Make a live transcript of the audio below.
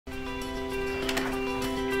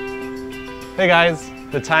Hey guys,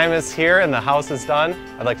 the time is here and the house is done.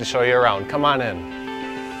 I'd like to show you around. Come on in.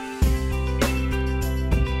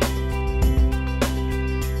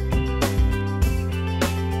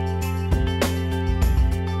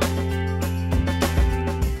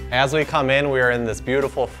 As we come in, we are in this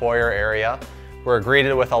beautiful foyer area. We're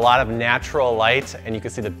greeted with a lot of natural light, and you can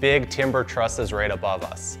see the big timber trusses right above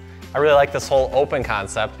us. I really like this whole open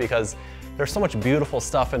concept because there's so much beautiful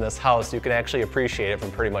stuff in this house, you can actually appreciate it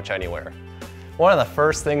from pretty much anywhere. One of the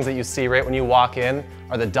first things that you see right when you walk in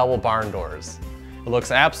are the double barn doors. It looks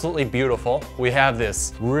absolutely beautiful. We have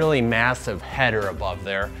this really massive header above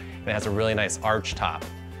there, and it has a really nice arch top.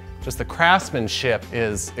 Just the craftsmanship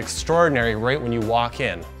is extraordinary right when you walk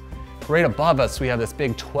in. Right above us, we have this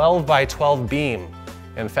big 12 by 12 beam.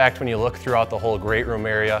 In fact, when you look throughout the whole great room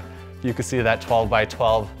area, you can see that 12 by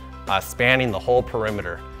 12 spanning the whole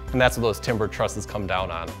perimeter. And that's what those timber trusses come down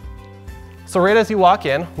on. So right as you walk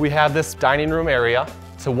in, we have this dining room area.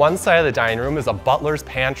 To one side of the dining room is a butler's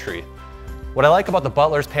pantry. What I like about the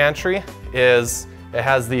butler's pantry is it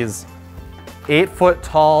has these 8-foot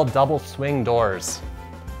tall double swing doors.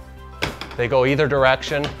 They go either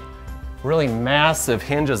direction. Really massive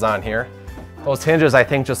hinges on here. Those hinges, I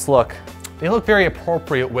think, they look very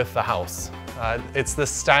appropriate with the house. It's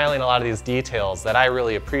this styling, a lot of these details that I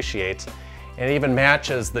really appreciate, and it even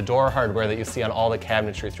matches the door hardware that you see on all the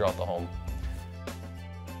cabinetry throughout the home.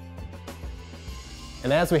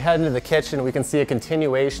 And as we head into the kitchen, we can see a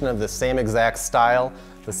continuation of the same exact style,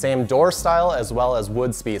 the same door style as well as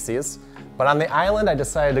wood species. But on the island, I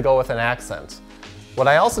decided to go with an accent. What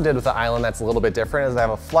I also did with the island that's a little bit different is I have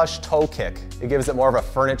a flush toe kick. It gives it more of a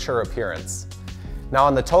furniture appearance. Now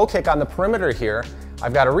on the toe kick on the perimeter here,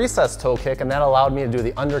 I've got a recessed toe kick, and that allowed me to do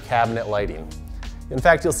the under cabinet lighting. In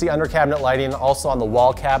fact, you'll see under cabinet lighting also on the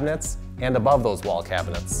wall cabinets and above those wall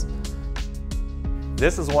cabinets.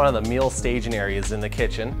 This is one of the meal staging areas in the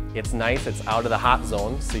kitchen. It's nice, it's out of the hot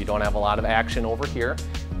zone, so you don't have a lot of action over here.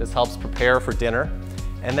 This helps prepare for dinner.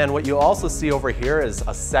 And then what you also see over here is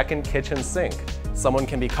a second kitchen sink. Someone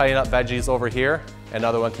can be cutting up veggies over here,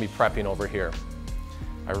 another one can be prepping over here.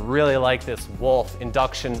 I really like this Wolf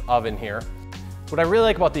induction oven here. What I really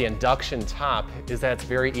like about the induction top is that it's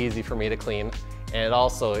very easy for me to clean. And it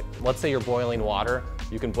also, let's say you're boiling water,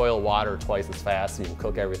 you can boil water twice as fast, so you can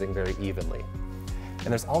cook everything very evenly. And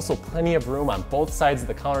there's also plenty of room on both sides of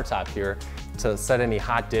the countertop here to set any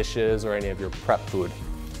hot dishes or any of your prep food.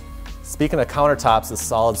 Speaking of countertops, this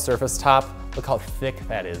solid surface top, look how thick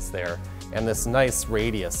that is there, and this nice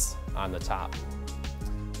radius on the top.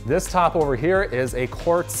 This top over here is a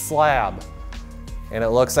quartz slab, and it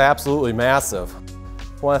looks absolutely massive.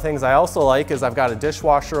 One of the things I also like is I've got a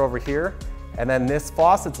dishwasher over here, and then this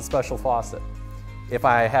faucet's a special faucet. If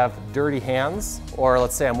I have dirty hands, or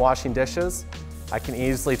let's say I'm washing dishes, I can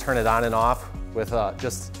easily turn it on and off with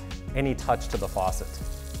just any touch to the faucet.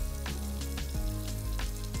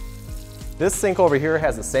 This sink over here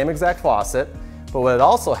has the same exact faucet, but what it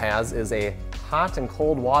also has is a hot and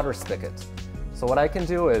cold water spigot. So what I can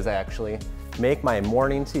do is actually make my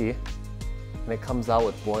morning tea, and it comes out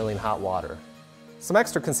with boiling hot water. Some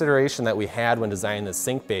extra consideration that we had when designing this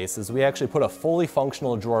sink base is we actually put a fully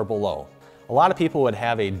functional drawer below. A lot of people would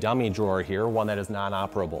have a dummy drawer here, one that is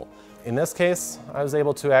non-operable. In this case, I was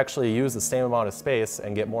able to actually use the same amount of space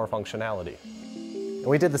and get more functionality. And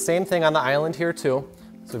we did the same thing on the island here too.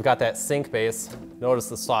 So we've got that sink base. Notice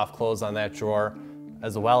the soft close on that drawer,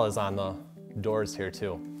 as well as on the doors here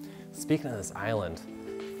too. Speaking of this island,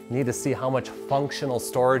 you need to see how much functional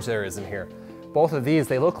storage there is in here. Both of these,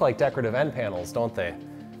 they look like decorative end panels, don't they?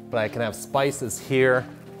 But I can have spices here.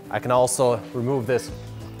 I can also remove this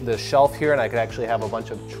shelf here, and I could actually have a bunch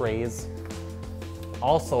of trays.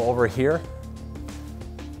 Also over here,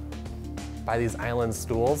 by these island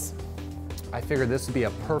stools, I figured this would be a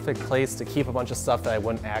perfect place to keep a bunch of stuff that I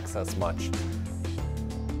wouldn't access much.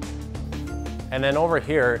 And then over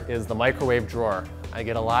here is the microwave drawer. I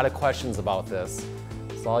get a lot of questions about this.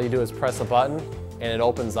 So all you do is press a button and it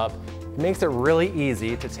opens up. It makes it really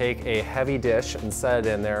easy to take a heavy dish and set it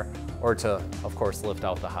in there, or to, of course, lift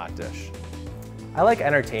out the hot dish. I like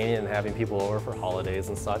entertaining and having people over for holidays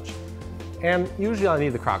and such. And usually I'll need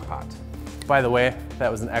the crock pot. By the way,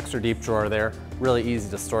 that was an extra deep drawer there. Really easy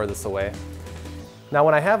to store this away. Now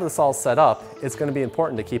when I have this all set up, it's going to be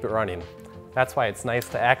important to keep it running. That's why it's nice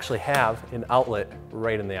to actually have an outlet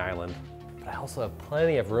right in the island. But I also have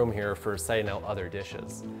plenty of room here for setting out other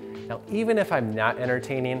dishes. Now even if I'm not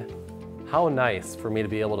entertaining, how nice for me to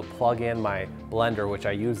be able to plug in my blender, which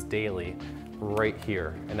I use daily, right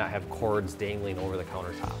here and not have cords dangling over the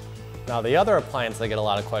countertop. Now the other appliance I get a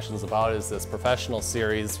lot of questions about is this Professional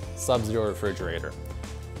Series Sub-Zero refrigerator.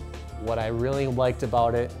 What I really liked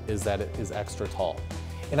about it is that it is extra tall.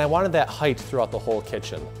 And I wanted that height throughout the whole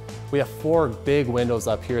kitchen. We have 4 big windows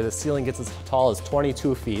up here. The ceiling gets as tall as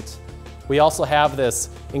 22 feet. We also have this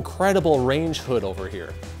incredible range hood over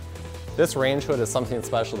here. This range hood is something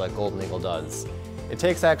special that Golden Eagle does. It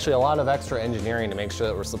takes actually a lot of extra engineering to make sure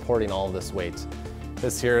that we're supporting all of this weight.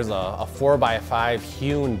 This here is a 4x5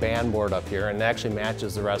 hewn band board up here, and it actually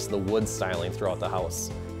matches the rest of the wood styling throughout the house.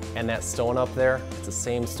 And that stone up there, it's the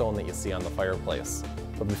same stone that you see on the fireplace.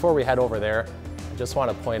 But before we head over there, I just want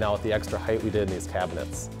to point out the extra height we did in these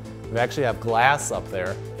cabinets. We actually have glass up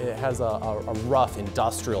there. It has a rough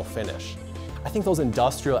industrial finish. I think those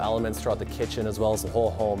industrial elements throughout the kitchen as well as the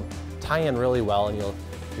whole home tie in really well, and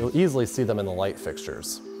you'll easily see them in the light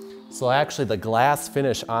fixtures. So actually the glass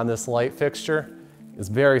finish on this light fixture is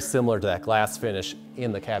very similar to that glass finish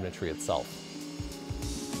in the cabinetry itself.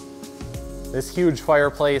 This huge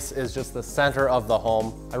fireplace is just the center of the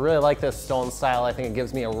home. I really like this stone style. I think it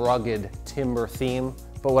gives me a rugged timber theme.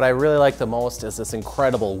 But what I really like the most is this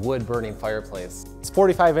incredible wood burning fireplace. It's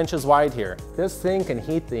 45 inches wide here. This thing can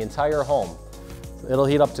heat the entire home. It'll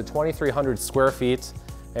heat up to 2,300 square feet,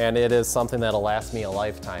 and it is something that'll last me a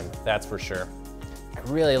lifetime, that's for sure. I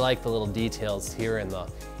really like the little details here in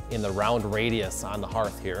the round radius on the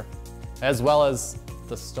hearth here, as well as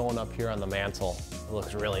the stone up here on the mantle. It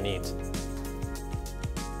looks really neat.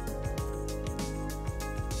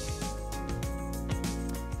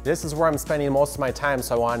 This is where I'm spending most of my time,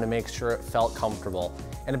 so I wanted to make sure it felt comfortable.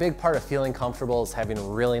 And a big part of feeling comfortable is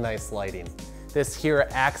having really nice lighting. This here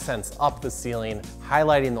accents up the ceiling,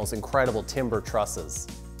 highlighting those incredible timber trusses.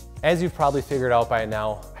 As you've probably figured out by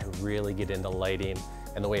now, I really get into lighting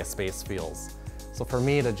and the way a space feels. So for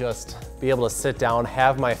me to just be able to sit down,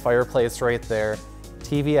 have my fireplace right there,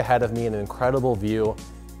 TV ahead of me, an incredible view,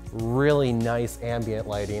 really nice ambient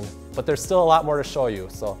lighting, but there's still a lot more to show you,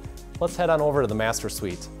 so let's head on over to the master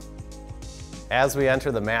suite. As we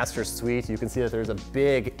enter the master suite, you can see that there's a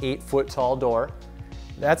big 8-foot tall door.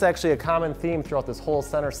 That's actually a common theme throughout this whole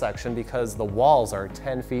center section because the walls are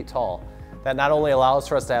 10 feet tall. That not only allows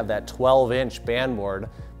for us to have that 12-inch band board,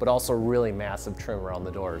 but also really massive trim around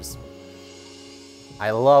the doors.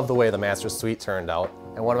 I love the way the master suite turned out,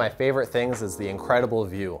 and one of my favorite things is the incredible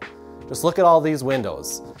view. Just look at all these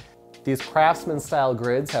windows. These Craftsman style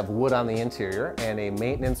grids have wood on the interior and a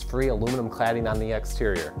maintenance-free aluminum cladding on the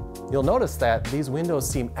exterior. You'll notice that these windows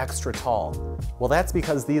seem extra tall. Well, that's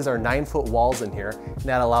because these are 9-foot walls in here, and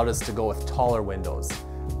that allowed us to go with taller windows.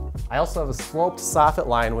 I also have a sloped soffit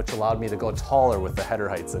line which allowed me to go taller with the header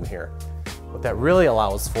heights in here. What that really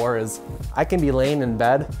allows for is I can be laying in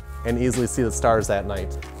bed and easily see the stars at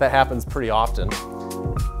night. That happens pretty often.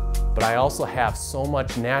 But I also have so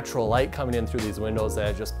much natural light coming in through these windows that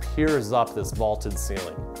it just peers up this vaulted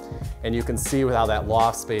ceiling. And you can see how that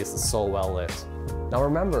loft space is so well lit. Now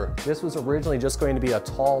remember, this was originally just going to be a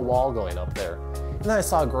tall wall going up there. And then I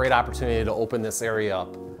saw a great opportunity to open this area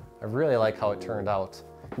up. I really like how it turned out.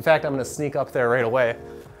 In fact, I'm going to sneak up there right away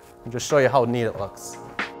and just show you how neat it looks.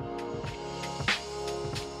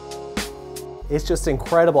 It's just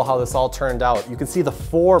incredible how this all turned out. You can see the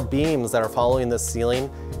 4 beams that are following this ceiling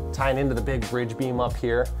tying into the big bridge beam up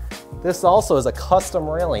here. This also is a custom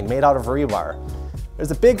railing made out of rebar.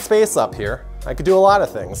 There's a big space up here. I could do a lot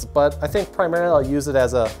of things, but I think primarily I'll use it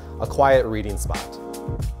as a quiet reading spot.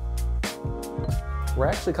 We're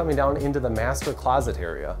actually coming down into the master closet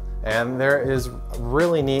area, and there is a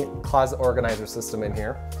really neat closet organizer system in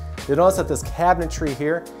here. You'll notice that this cabinetry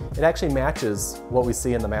here, it actually matches what we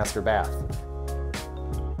see in the master bath.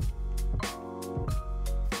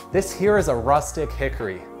 This here is a rustic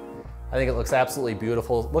hickory. I think it looks absolutely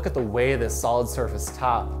beautiful. Look at the way this solid surface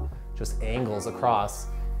top just angles across.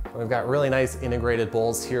 We've got really nice integrated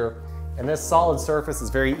bowls here, and this solid surface is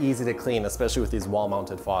very easy to clean, especially with these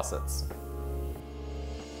wall-mounted faucets.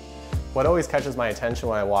 What always catches my attention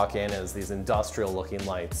when I walk in is these industrial-looking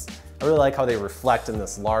lights. I really like how they reflect in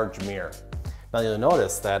this large mirror. Now you'll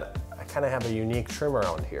notice that I kind of have a unique trim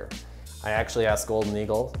around here. I actually asked Golden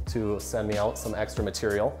Eagle to send me out some extra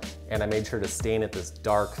material, and I made sure to stain it this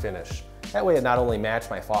dark finish. That way it not only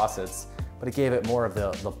matched my faucets, but it gave it more of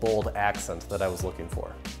the bold accent that I was looking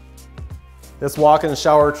for. This walk-in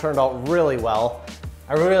shower turned out really well.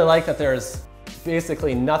 I really like that there's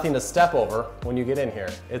basically nothing to step over when you get in here.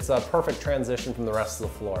 It's a perfect transition from the rest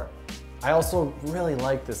of the floor. I also really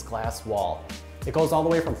like this glass wall. It goes all the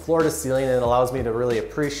way from floor to ceiling, and it allows me to really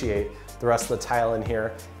appreciate the rest of the tile in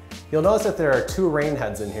here. You'll notice that there are 2 rain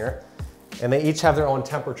heads in here, and they each have their own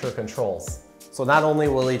temperature controls. So not only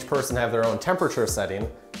will each person have their own temperature setting,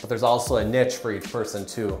 but there's also a niche for each person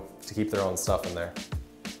too, to keep their own stuff in there.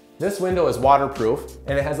 This window is waterproof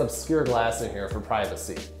and it has obscure glass in here for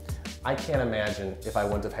privacy. I can't imagine if I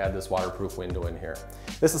wouldn't have had this waterproof window in here.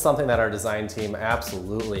 This is something that our design team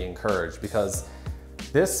absolutely encouraged because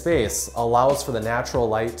this space allows for the natural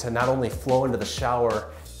light to not only flow into the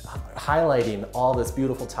shower, highlighting all this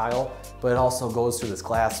beautiful tile, but it also goes through this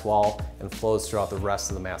glass wall and flows throughout the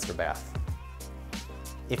rest of the master bath.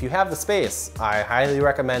 If you have the space, I highly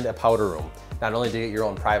recommend a powder room. Not only to get your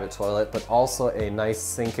own private toilet, but also a nice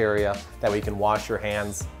sink area that way you can wash your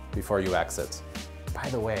hands before you exit. By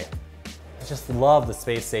the way, I just love the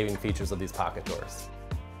space-saving features of these pocket doors.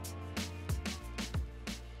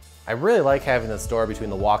 I really like having this door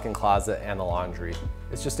between the walk-in closet and the laundry.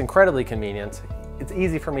 It's just incredibly convenient. It's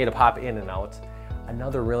easy for me to pop in and out.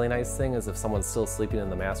 Another really nice thing is if someone's still sleeping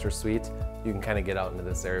in the master suite, you can kind of get out into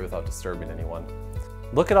this area without disturbing anyone.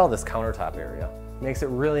 Look at all this countertop area. Makes it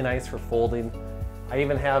really nice for folding. I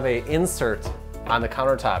even have an insert on the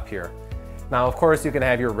countertop here. Now, of course, you can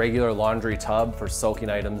have your regular laundry tub for soaking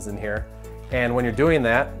items in here. And when you're doing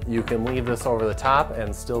that, you can leave this over the top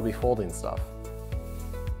and still be folding stuff.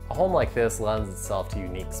 A home like this lends itself to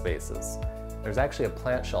unique spaces. There's actually a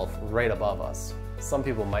plant shelf right above us. Some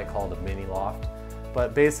people might call it a mini loft,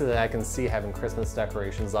 but basically I can see having Christmas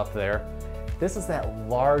decorations up there. This is that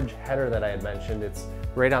large header that I had mentioned. It's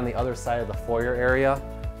right on the other side of the foyer area,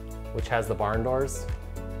 which has the barn doors.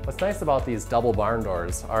 What's nice about these double barn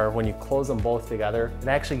doors are when you close them both together, it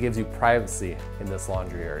actually gives you privacy in this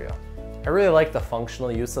laundry area. I really like the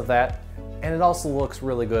functional use of that, and it also looks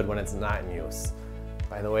really good when it's not in use.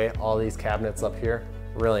 By the way, all these cabinets up here,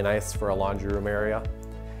 really nice for a laundry room area.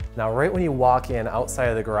 Now, right when you walk in outside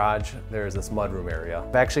of the garage, there's this mudroom area.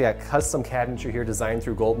 I've actually got custom cabinetry here designed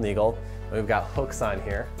through Golden Eagle. And we've got hooks on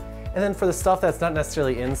here. And then for the stuff that's not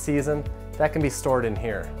necessarily in season, that can be stored in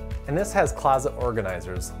here. And this has closet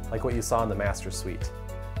organizers, like what you saw in the master suite.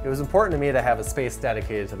 It was important to me to have a space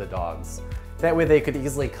dedicated to the dogs. That way they could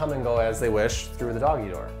easily come and go as they wish through the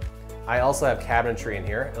doggy door. I also have cabinetry in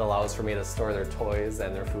here. It allows for me to store their toys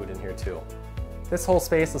and their food in here too. This whole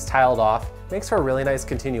space is tiled off. Makes for a really nice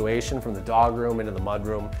continuation from the dog room into the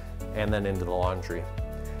mudroom and then into the laundry.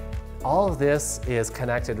 All of this is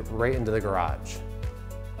connected right into the garage.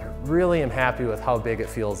 I really am happy with how big it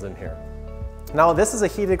feels in here. Now, this is a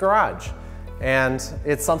heated garage, and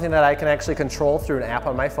it's something that I can actually control through an app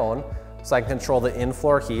on my phone. So I can control the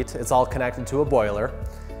in-floor heat. It's all connected to a boiler.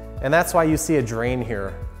 And that's why you see a drain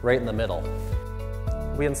here right in the middle.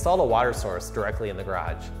 We installed a water source directly in the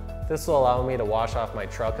garage. This will allow me to wash off my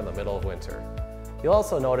truck in the middle of winter. You'll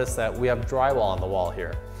also notice that we have drywall on the wall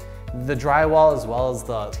here. The drywall as well as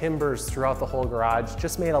the timbers throughout the whole garage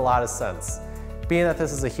just made a lot of sense. Being that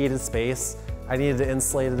this is a heated space, I needed to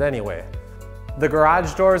insulate it anyway. The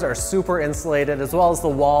garage doors are super insulated as well as the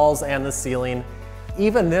walls and the ceiling.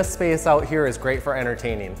 Even this space out here is great for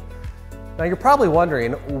entertaining. Now you're probably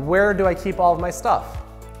wondering, where do I keep all of my stuff?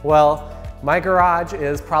 Well, my garage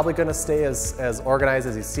is probably going to stay as organized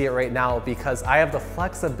as you see it right now because I have the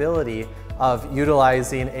flexibility of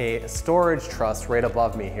utilizing a storage truss right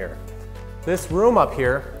above me here. This room up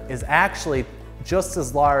here is actually just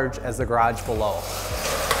as large as the garage below.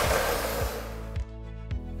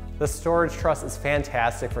 The storage truss is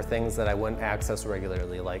fantastic for things that I wouldn't access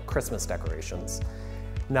regularly, like Christmas decorations.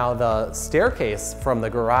 Now the staircase from the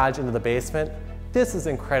garage into the basement, this is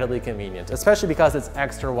incredibly convenient, especially because it's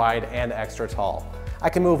extra wide and extra tall. I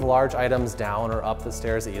can move large items down or up the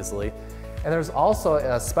stairs easily. And there's also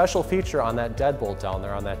a special feature on that deadbolt down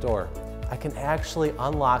there on that door. I can actually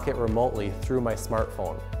unlock it remotely through my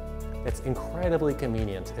smartphone. It's incredibly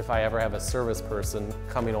convenient if I ever have a service person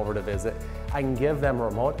coming over to visit. I can give them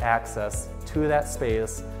remote access to that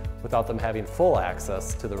space without them having full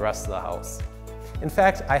access to the rest of the house. In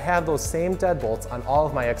fact, I have those same deadbolts on all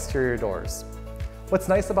of my exterior doors. What's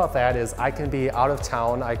nice about that is I can be out of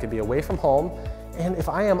town, I can be away from home, and if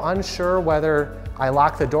I am unsure whether I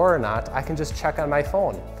lock the door or not, I can just check on my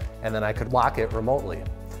phone, and then I could lock it remotely.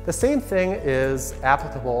 The same thing is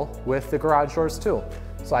applicable with the garage doors too.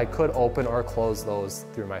 So I could open or close those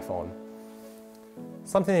through my phone.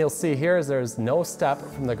 Something you'll see here is there's no step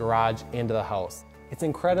from the garage into the house. It's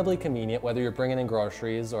incredibly convenient whether you're bringing in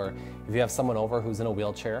groceries or if you have someone over who's in a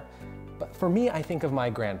wheelchair. But for me, I think of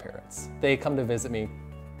my grandparents. They come to visit me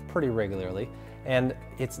pretty regularly, and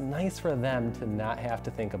it's nice for them to not have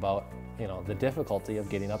to think about, the difficulty of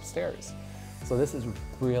getting upstairs. So this is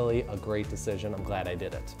really a great decision. I'm glad I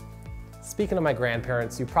did it. Speaking of my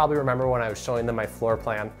grandparents, you probably remember when I was showing them my floor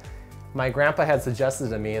plan. My grandpa had suggested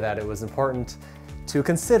to me that it was important to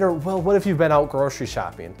consider, well, what if you've been out grocery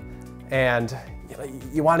shopping and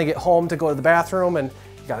you want to get home to go to the bathroom and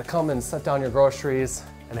you got to come and set down your groceries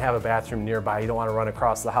and have a bathroom nearby. You don't want to run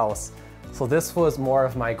across the house. So this was more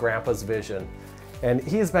of my grandpa's vision. And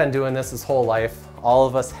he's been doing this his whole life. All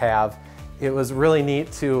of us have. It was really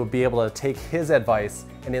neat to be able to take his advice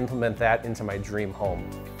and implement that into my dream home.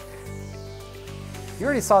 You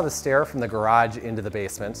already saw the stair from the garage into the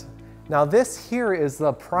basement. Now this here is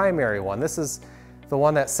the primary one. This is the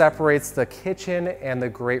one that separates the kitchen and the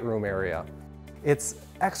great room area. It's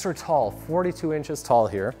extra tall, 42 inches tall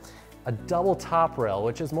here. A double top rail,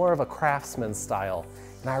 which is more of a Craftsman style.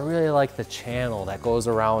 And I really like the channel that goes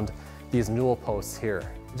around these newel posts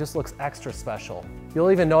here. It just looks extra special. You'll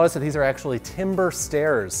even notice that these are actually timber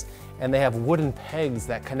stairs, and they have wooden pegs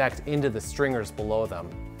that connect into the stringers below them.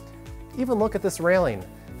 Even look at this railing,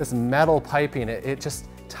 this metal piping, it just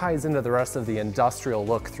ties into the rest of the industrial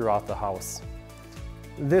look throughout the house.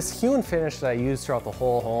 This hewn finish that I used throughout the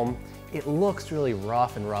whole home, it looks really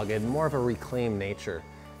rough and rugged, more of a reclaimed nature.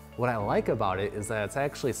 What I like about it is that it's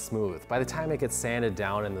actually smooth. By the time it gets sanded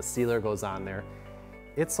down and the sealer goes on there,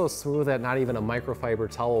 it's so smooth that not even a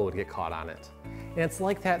microfiber towel would get caught on it. And it's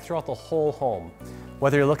like that throughout the whole home,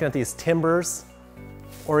 whether you're looking at these timbers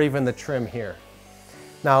or even the trim here.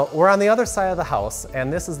 Now, we're on the other side of the house,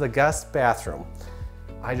 and this is the guest bathroom.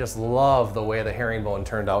 I just love the way the herringbone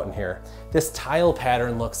turned out in here. This tile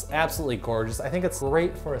pattern looks absolutely gorgeous. I think it's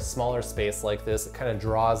great for a smaller space like this. It kind of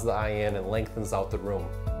draws the eye in and lengthens out the room.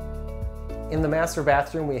 In the master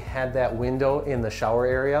bathroom, we had that window in the shower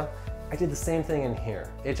area. I did the same thing in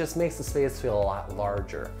here. It just makes the space feel a lot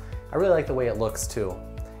larger. I really like the way it looks too.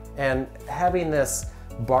 And having this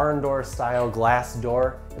barn door style glass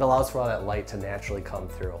door, it allows for all that light to naturally come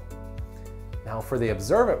through. Now for the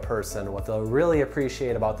observant person, what they'll really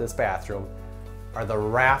appreciate about this bathroom are the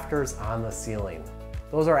rafters on the ceiling.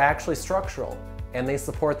 Those are actually structural, and they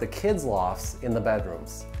support the kids' lofts in the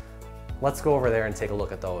bedrooms. Let's go over there and take a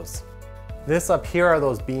look at those. This up here are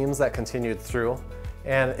those beams that continued through,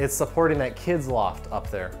 and it's supporting that kids' loft up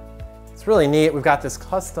there. It's really neat. We've got this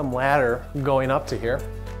custom ladder going up to here.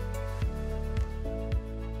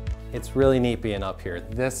 It's really neat being up here.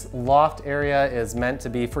 This loft area is meant to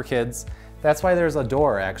be for kids. That's why there's a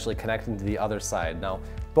door actually connecting to the other side. Now,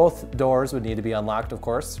 both doors would need to be unlocked, of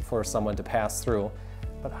course, for someone to pass through,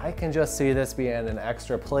 but I can just see this being an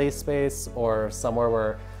extra play space or somewhere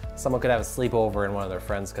where someone could have a sleepover and one of their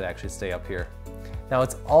friends could actually stay up here. Now,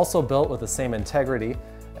 it's also built with the same integrity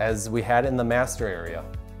as we had in the master area.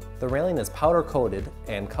 The railing is powder coated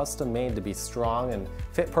and custom made to be strong and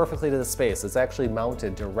fit perfectly to the space. It's actually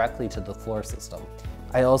mounted directly to the floor system.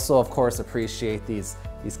 I also, of course, appreciate these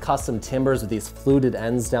custom timbers with these fluted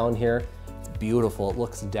ends down here. It's beautiful, it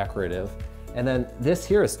looks decorative. And then this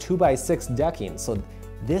here is 2x6 decking. So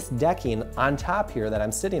this decking on top here that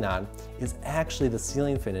I'm sitting on is actually the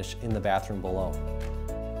ceiling finish in the bathroom below.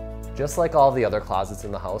 Just like all the other closets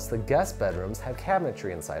in the house, the guest bedrooms have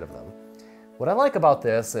cabinetry inside of them. What I like about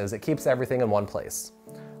this is it keeps everything in one place.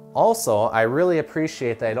 Also, I really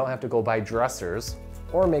appreciate that I don't have to go buy dressers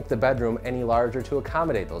or make the bedroom any larger to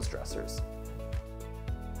accommodate those dressers.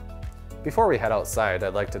 Before we head outside,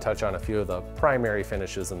 I'd like to touch on a few of the primary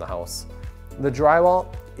finishes in the house. The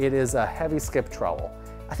drywall, it is a heavy skip trowel.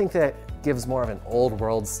 I think that gives more of an old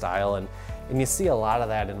world style, and you see a lot of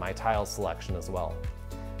that in my tile selection as well.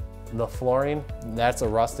 The flooring, that's a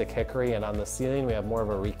rustic hickory, and on the ceiling we have more of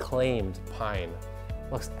a reclaimed pine.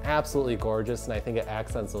 Looks absolutely gorgeous, and I think it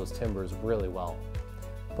accents those timbers really well.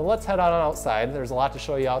 But let's head on outside. There's a lot to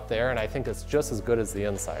show you out there, and I think it's just as good as the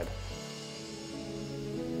inside.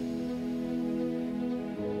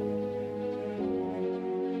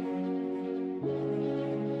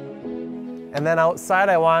 And then outside,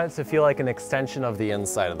 I want it to feel like an extension of the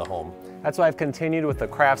inside of the home. That's why I've continued with the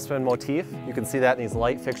Craftsman motif. You can see that in these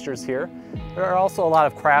light fixtures here. There are also a lot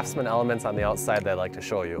of Craftsman elements on the outside that I'd like to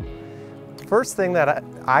show you. First thing that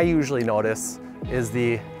I usually notice is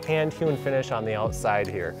the hand-hewn finish on the outside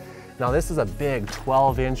here. Now this is a big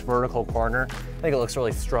 12-inch vertical corner. I think it looks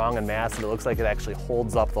really strong and massive. It looks like it actually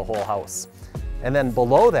holds up the whole house. And then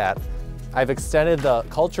below that, I've extended the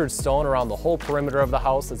cultured stone around the whole perimeter of the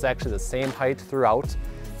house. It's actually the same height throughout.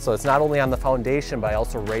 So it's not only on the foundation, but I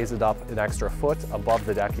also raise it up an extra foot above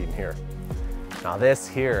the decking here. Now this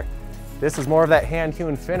here, this is more of that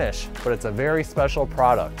hand-hewn finish, but it's a very special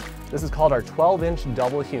product. This is called our 12-inch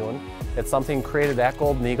double hewn. It's something created at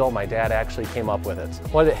Golden Eagle. My dad actually came up with it.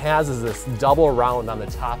 What it has is this double round on the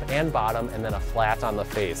top and bottom, and then a flat on the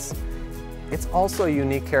face. It's also a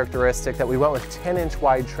unique characteristic that we went with 10-inch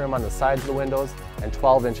wide trim on the sides of the windows and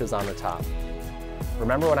 12 inches on the top.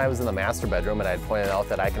 Remember when I was in the master bedroom and I had pointed out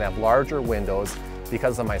that I can have larger windows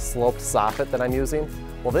because of my sloped soffit that I'm using?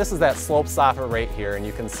 Well, this is that sloped soffit right here, and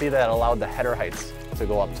you can see that it allowed the header heights to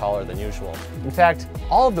go up taller than usual. In fact,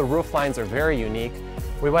 all of the roof lines are very unique.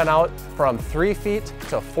 We went out from 3 feet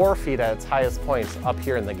to 4 feet at its highest point up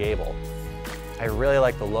here in the gable. I really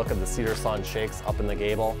like the look of the cedar sawn shakes up in the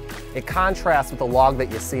gable. It contrasts with the log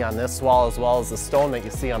that you see on this wall as well as the stone that you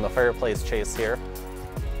see on the fireplace chase here.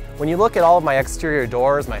 When you look at all of my exterior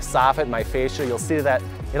doors, my soffit, my fascia, you'll see that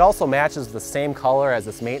it also matches the same color as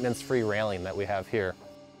this maintenance-free railing that we have here.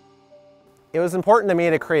 It was important to me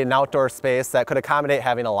to create an outdoor space that could accommodate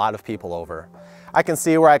having a lot of people over. I can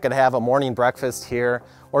see where I could have a morning breakfast here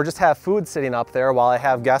or just have food sitting up there while I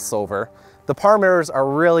have guests over. The Parmers are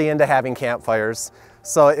really into having campfires,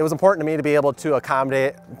 so it was important to me to be able to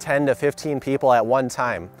accommodate 10 to 15 people at one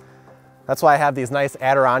time. That's why I have these nice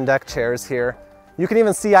Adirondack chairs here. You can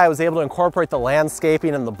even see I was able to incorporate the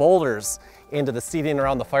landscaping and the boulders into the seating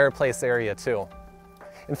around the fireplace area too.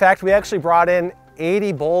 In fact, we actually brought in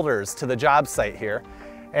 80 boulders to the job site here,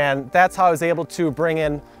 and that's how I was able to bring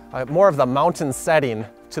in more of the mountain setting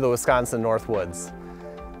to the Wisconsin North Woods.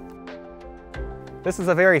 This is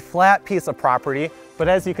a very flat piece of property, but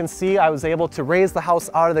as you can see, I was able to raise the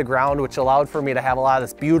house out of the ground, which allowed for me to have a lot of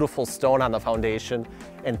this beautiful stone on the foundation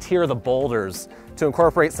and tier the boulders to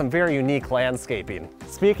incorporate some very unique landscaping.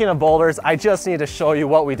 Speaking of boulders, I just need to show you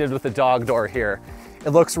what we did with the dog door here. It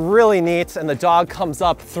looks really neat, and the dog comes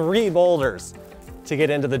up 3 boulders to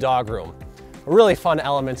get into the dog room. A really fun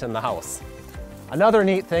element in the house. Another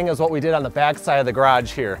neat thing is what we did on the back side of the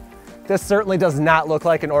garage here. This certainly does not look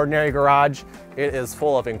like an ordinary garage. It is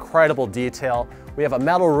full of incredible detail. We have a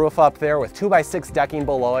metal roof up there with 2x6 decking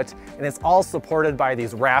below it, and it's all supported by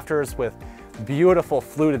these rafters with beautiful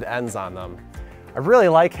fluted ends on them. I really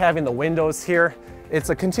like having the windows here. It's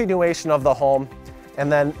a continuation of the home.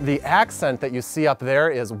 And then the accent that you see up there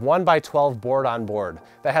is 1x12 board on board.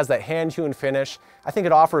 That has that hand-hewn finish. I think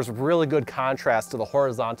it offers really good contrast to the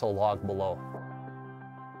horizontal log below.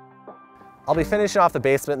 I'll be finishing off the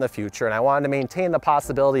basement in the future, and I wanted to maintain the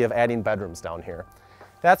possibility of adding bedrooms down here.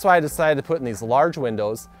 That's why I decided to put in these large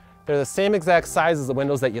windows. They're the same exact size as the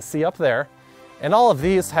windows that you see up there, and all of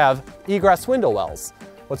these have egress window wells.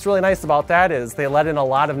 What's really nice about that is they let in a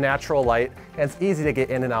lot of natural light, and it's easy to get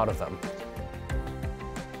in and out of them.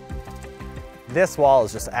 This wall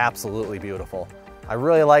is just absolutely beautiful. I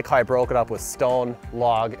really like how I broke it up with stone,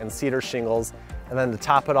 log, and cedar shingles. And then to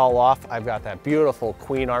top it all off, I've got that beautiful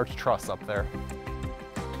queen arch truss up there.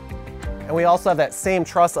 And we also have that same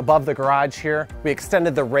truss above the garage here. We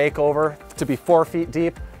extended the rake over to be 4 feet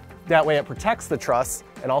deep. That way it protects the truss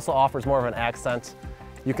and also offers more of an accent.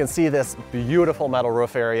 You can see this beautiful metal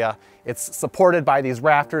roof area. It's supported by these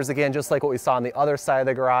rafters again, just like what we saw on the other side of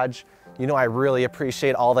the garage. You know, I really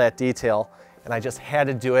appreciate all that detail, and I just had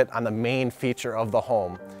to do it on the main feature of the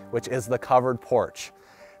home, which is the covered porch.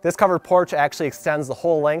 This covered porch actually extends the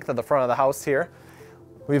whole length of the front of the house here.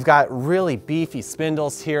 We've got really beefy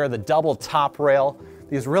spindles here, the double top rail,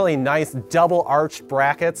 these really nice double arched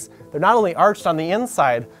brackets. They're not only arched on the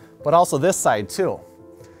inside, but also this side too.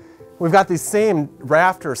 We've got these same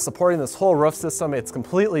rafters supporting this whole roof system. It's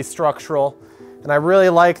completely structural, and I really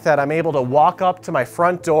like that I'm able to walk up to my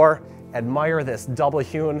front door, admire this double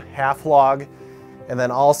hewn half log, and then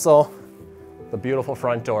also the beautiful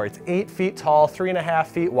front door. It's 8 feet tall, 3.5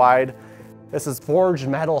 feet wide. This is forged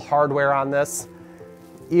metal hardware on this.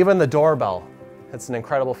 Even the doorbell, it's an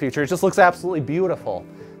incredible feature. It just looks absolutely beautiful.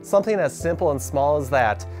 Something as simple and small as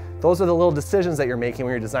that. Those are the little decisions that you're making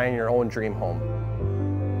when you're designing your own dream home.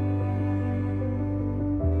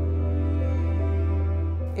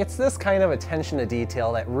 It's this kind of attention to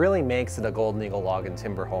detail that really makes it a Golden Eagle Log and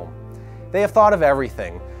Timber home. They have thought of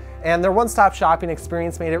everything, and their one-stop shopping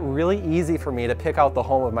experience made it really easy for me to pick out the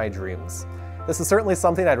home of my dreams. This is certainly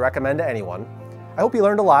something I'd recommend to anyone. I hope you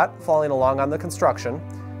learned a lot following along on the construction.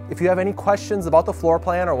 If you have any questions about the floor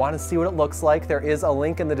plan or want to see what it looks like, there is a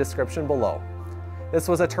link in the description below. This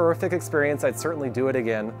was a terrific experience. I'd certainly do it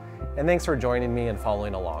again, and thanks for joining me and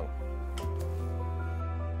following along.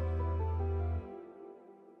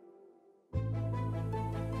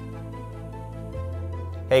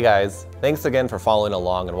 Hey guys, thanks again for following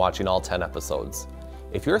along and watching all 10 episodes.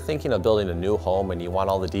 If you're thinking of building a new home and you want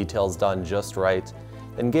all the details done just right,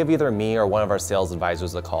 then give either me or one of our sales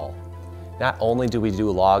advisors a call. Not only do we do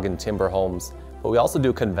log and timber homes, but we also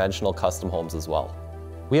do conventional custom homes as well.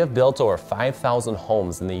 We have built over 5,000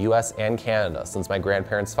 homes in the US and Canada since my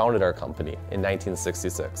grandparents founded our company in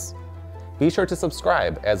 1966. Be sure to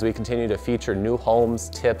subscribe as we continue to feature new homes,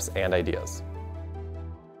 tips, and ideas.